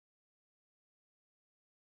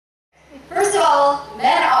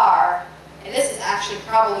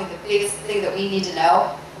probably the biggest thing that we need to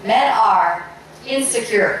know. Men are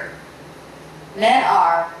insecure. Men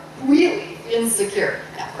are really insecure.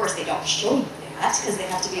 Now, of course, they don't show you that because they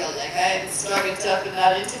have to be all like, I'm strong and tough and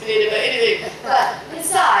not intimidated by anything. But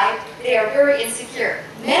inside, they are very insecure.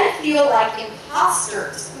 Men feel like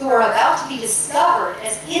imposters who are about to be discovered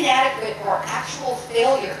as inadequate or actual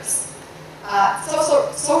failures.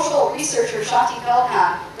 Social researcher Shanti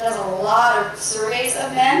Feldhahn does a lot of surveys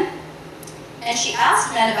of men, and she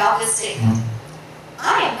asked men about this statement.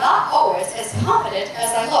 I am not always as confident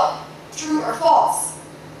as I look. True or false?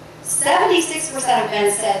 76% of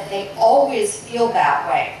men said they always feel that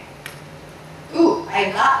way. Ooh, I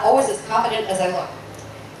am not always as confident as I look.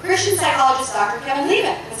 Christian psychologist Dr. Kevin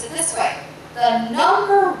Lehman puts it this way. The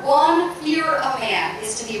number one fear of man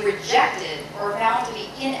is to be rejected or found to be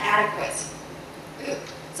inadequate. Ooh.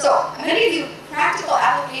 So, I'm going to give you practical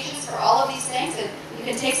applications for all of these things, and you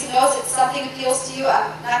can take some notes if something appeals to you.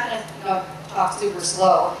 I'm not going to talk super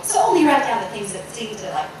slow, so only write down the things that seem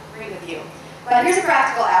to agree with you. But here's a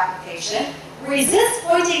practical application. Resist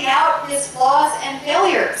pointing out his flaws and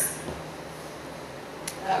failures.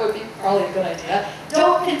 That would be probably a good idea.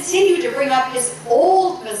 Don't continue to bring up his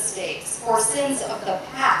old mistakes or sins of the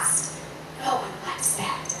past. No one likes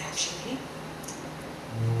that, actually.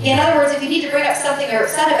 In other words, if you need to bring up something you're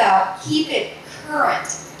upset about, keep it current.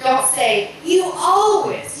 Don't say, you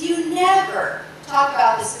always, you never. Talk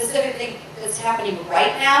about the specific thing that's happening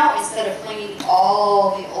right now instead of flinging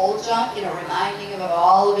all the old junk, reminding him of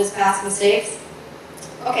all of his past mistakes.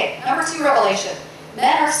 Okay, number 2 revelation.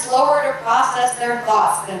 Men are slower to process their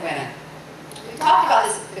thoughts than women. We've talked about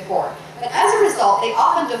this before, but as a result, they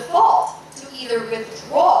often default to either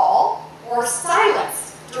withdrawal or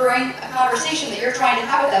silence during a conversation that you're trying to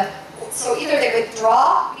have with them. So either they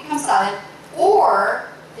withdraw, become silent, or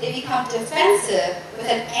they become defensive with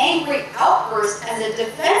an angry outburst as a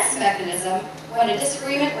defense mechanism when a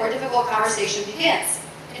disagreement or a difficult conversation begins.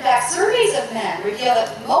 In fact, surveys of men reveal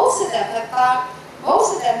that most of them have found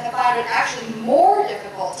it actually more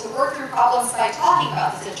difficult to work through problems by talking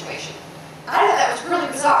about the situation. I thought that was really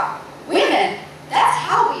bizarre. Women, that's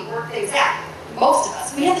how we work things out. Most of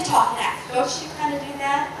us. We have to talk it out. Don't you kind of do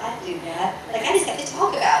that? I do that. I just have to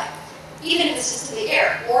talk about it. Even if it's just in the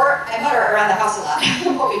air. Or I mutter around the house a lot.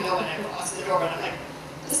 I'm hoping no one ever walks to the door, but I'm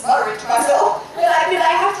just muttering to myself.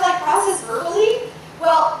 I have to process verbally.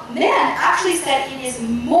 Well, men actually said it is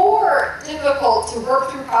more difficult to work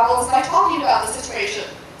through problems by talking about the situation.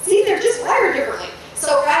 See, they're just wired differently.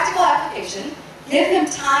 So practical application, give him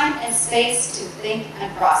time and space to think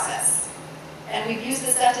and process. And we've used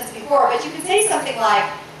this sentence before, but you can say something like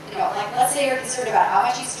let's say you're concerned about how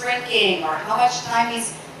much he's drinking or how much time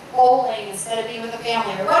he's bowling instead of being with the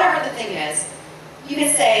family or whatever the thing is. You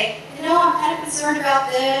can say, I'm kind of concerned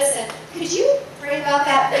about this, and could you pray about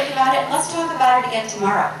that, think about it, and let's talk about it again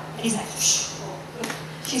tomorrow. And he's like, shh.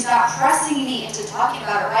 She's not pressing me into talking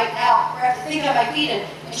about it right now, where I have to think on my feet,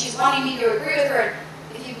 and she's wanting me to agree with her.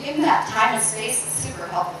 And if you give them that time and space, it's super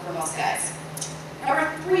helpful for most guys.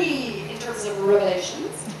 Number 3, in terms of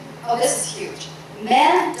revelations, this is huge.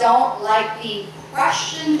 Men don't like being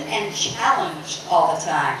questioned and challenged all the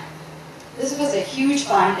time. This was a huge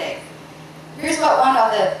finding. Here's what one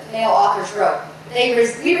of the male authors wrote.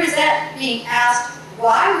 We resent being asked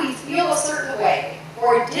why we feel a certain way,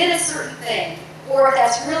 or did a certain thing, or if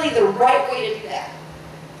that's really the right way to do that.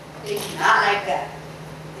 They do not like that.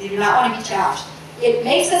 They do not want to be challenged. It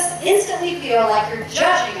makes us instantly feel like you're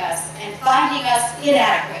judging us and finding us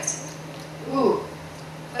inadequate. Ooh.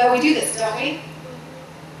 But we do this, don't we?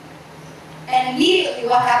 And immediately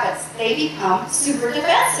what happens? They become super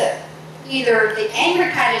defensive. Either the angry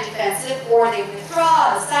kind of defensive, or they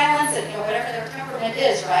withdraw, the silence, and whatever their temperament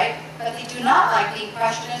is, right? But they do not like being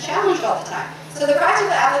questioned and challenged all the time. So the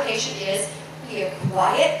practical application is be a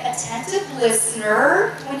quiet, attentive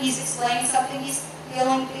listener when he's explaining something he's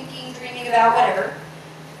feeling, thinking, dreaming about, whatever.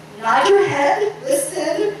 Nod your head,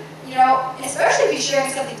 listen, especially if he's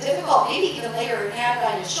sharing something difficult, maybe even lay your hand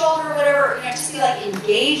on his shoulder or whatever, just be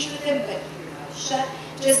engaged with him, but keep your mouth shut.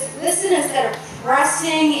 Just listen instead of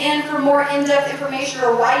pressing in for more in-depth information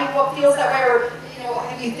or why you feels that way, or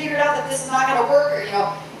have you figured out that this is not going to work, or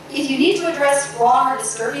if you need to address wrong or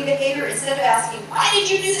disturbing behavior, instead of asking, why did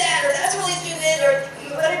you do that, or that's really stupid,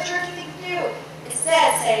 or what a jerky thing to do,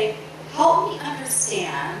 instead say, help me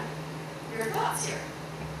understand your thoughts here.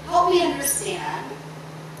 Help me understand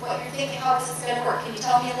what you're thinking, how this is going to work. Can you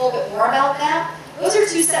tell me a little bit more about that? Those are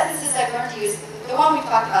 2 sentences I've learned to use. The one we've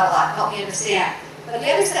talked about a lot, help me understand. But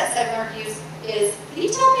the other sentence I've learned to use is, can you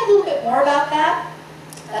tell me a little bit more about that?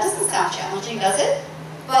 That doesn't sound challenging, does it?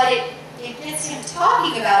 But it gets him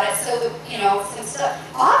talking about it, so that, you know, some stuff.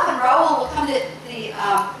 Often Raul will come to the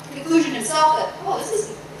conclusion himself that, oh, this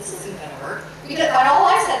isn't going to work. Because, but all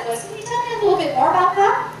I said was, can you tell me a little bit more about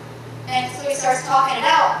that? And so he starts talking it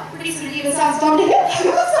out. Pretty soon it even sounds dumb to him.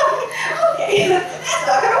 Okay, that's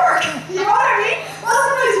not going to work. You know what I mean? Well,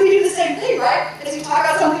 sometimes we do the same thing, right? As you talk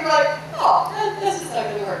about something, you're like, oh, that's just not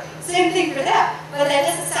going to work. Same thing for them. But that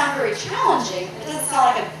doesn't sound very challenging. It doesn't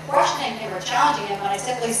sound like I'm questioning him or challenging him when I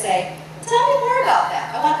simply say, tell me more about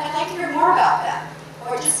that. I'd like to hear more about that.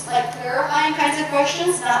 Or just like clarifying kinds of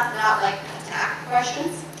questions, not like attack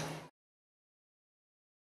questions.